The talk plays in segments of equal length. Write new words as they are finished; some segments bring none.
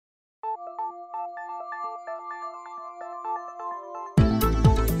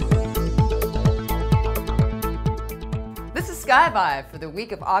Sky Vibe for the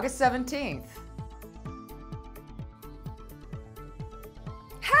week of August 17th.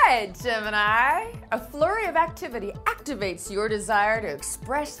 Hey, Gemini! A flurry of activity activates your desire to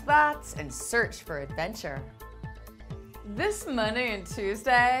express thoughts and search for adventure. This Monday and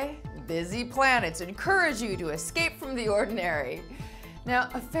Tuesday, busy planets encourage you to escape from the ordinary. Now,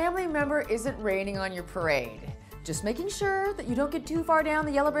 a family member isn't raining on your parade, just making sure that you don't get too far down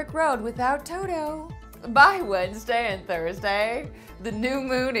the yellow brick road without Toto. By Wednesday and Thursday, the new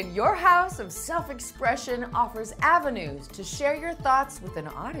moon in your house of self-expression offers avenues to share your thoughts with an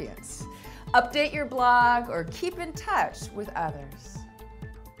audience, update your blog, or keep in touch with others.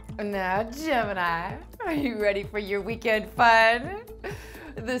 Now, Gemini, are you ready for your weekend fun?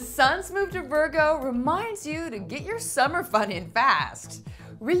 The sun's move to Virgo reminds you to get your summer fun in fast.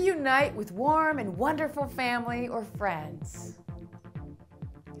 Reunite with warm and wonderful family or friends.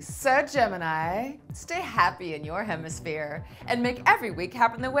 So, Gemini, stay happy in your hemisphere and make every week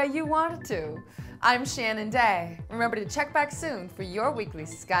happen the way you want it to. I'm Shannon Day. Remember to check back soon for your weekly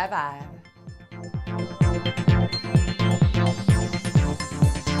Sky Vibe.